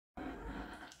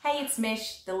Hey, it's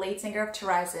Mish, the lead singer of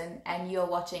Horizon, and you're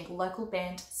watching local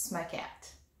band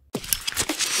Smokeout.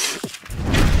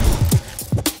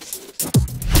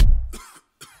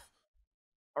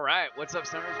 Alright, what's up,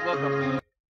 Summers? Welcome.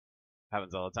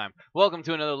 Happens all the time. Welcome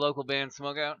to another local band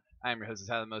Smokeout. I'm your host,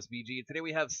 Tyler Most BG. Today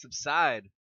we have Subside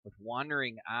with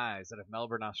Wandering Eyes out of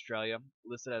Melbourne, Australia,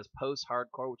 listed as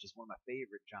post-hardcore, which is one of my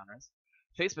favorite genres.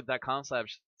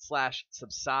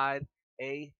 Facebook.com/Subside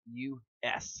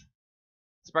AUS.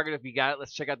 Spark it if you got it.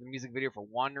 Let's check out the music video for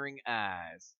Wandering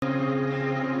Eyes.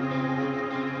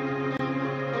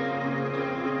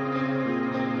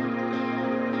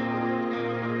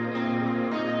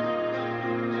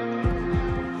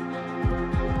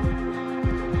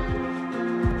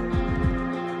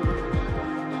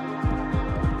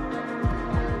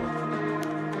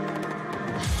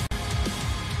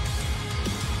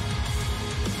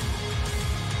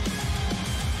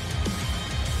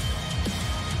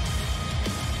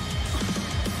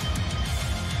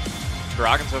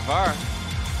 Rocking so far.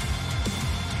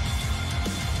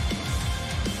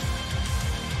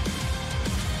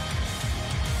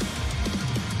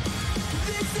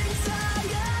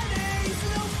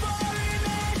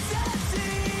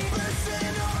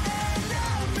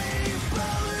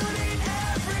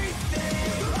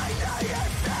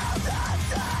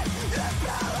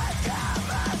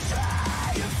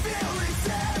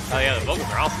 Oh yeah, the vocals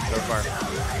are awesome so far.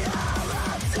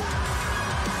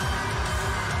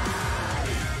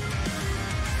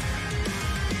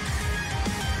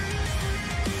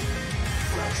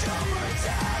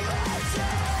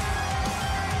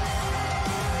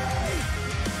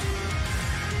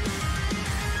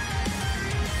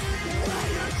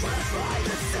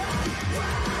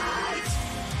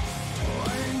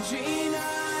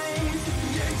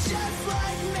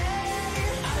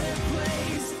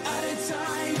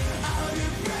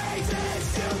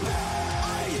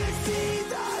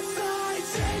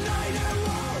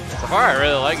 So far, I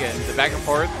really like it. The back and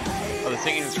forth of the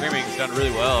singing and screaming is done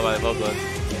really well by the vocalists.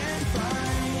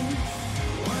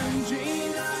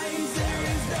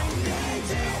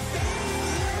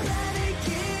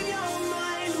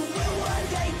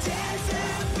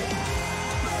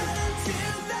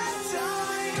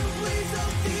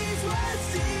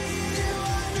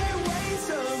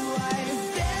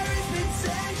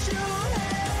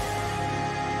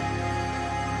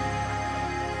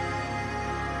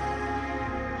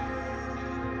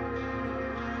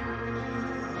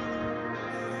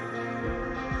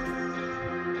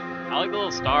 I like the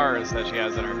little stars that she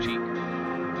has in her cheek.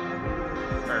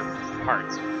 Or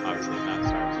hearts, obviously, not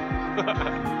stars.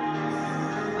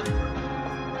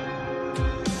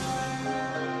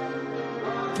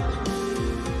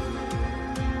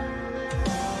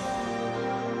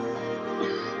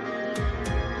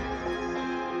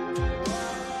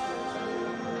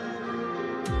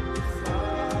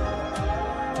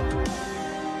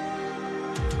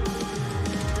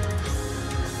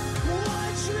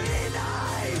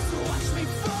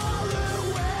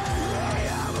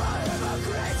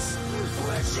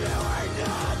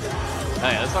 Oh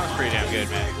yeah, this song's pretty damn good,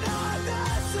 man.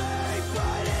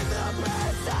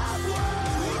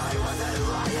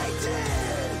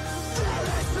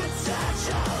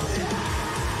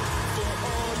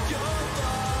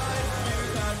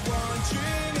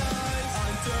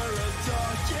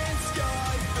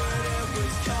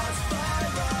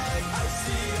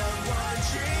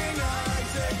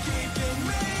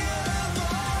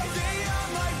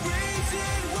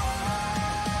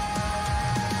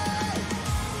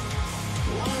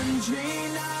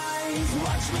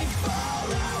 Watch me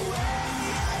fall away.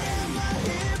 I am a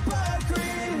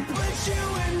hypocrite, but you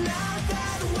are not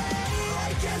that way. I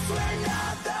guess we're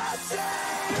not the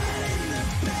same, but in the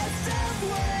best of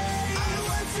ways. I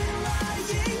wasn't lying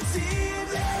to you.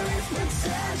 There is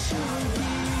potential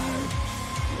here.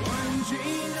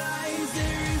 Wandering eyes,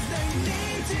 there is no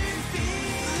need to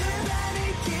fear. The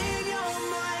panic in your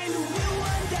mind will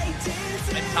one day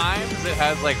disappear. At times, it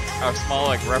has like a small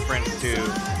like reference to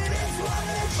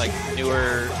like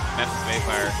newer Memphis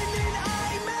Mayfire.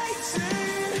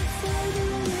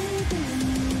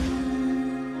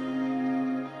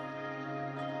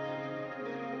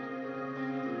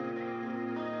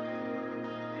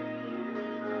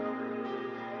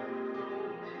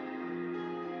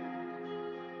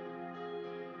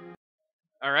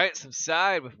 Alright,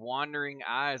 Subside with Wandering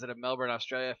Eyes out of Melbourne,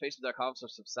 Australia.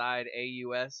 Facebook.com/Subside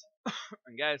AUS.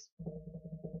 And guys,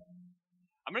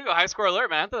 I'm going to go high score alert,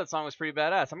 man. I thought that song was pretty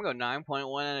badass. I'm going to go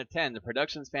 9.1 out of 10. The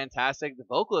production's fantastic. The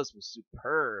vocalist was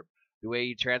superb. The way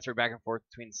he transferred back and forth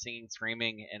between singing,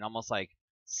 screaming, and almost like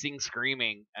sing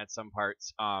screaming at some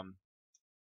parts.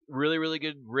 really, really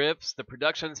good riffs. The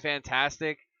production's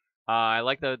fantastic. I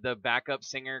like the backup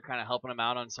singer kind of helping him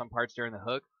out on some parts during the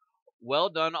hook. Well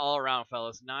done all around,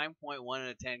 fellas. 9.1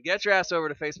 out of 10. Get your ass over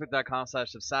to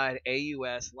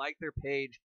facebook.com/subsideaus. Like their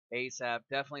page ASAP.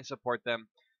 Definitely support them.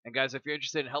 And guys, if you're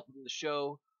interested in helping the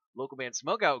show, local band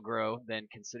Smokeout grow, then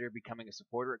consider becoming a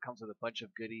supporter. It comes with a bunch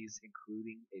of goodies,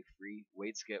 including a free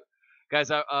weight skip. Guys,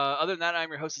 other than that, I'm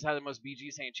your host, Tyler Most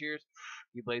BG, saying cheers.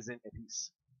 Be blazing and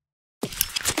peace.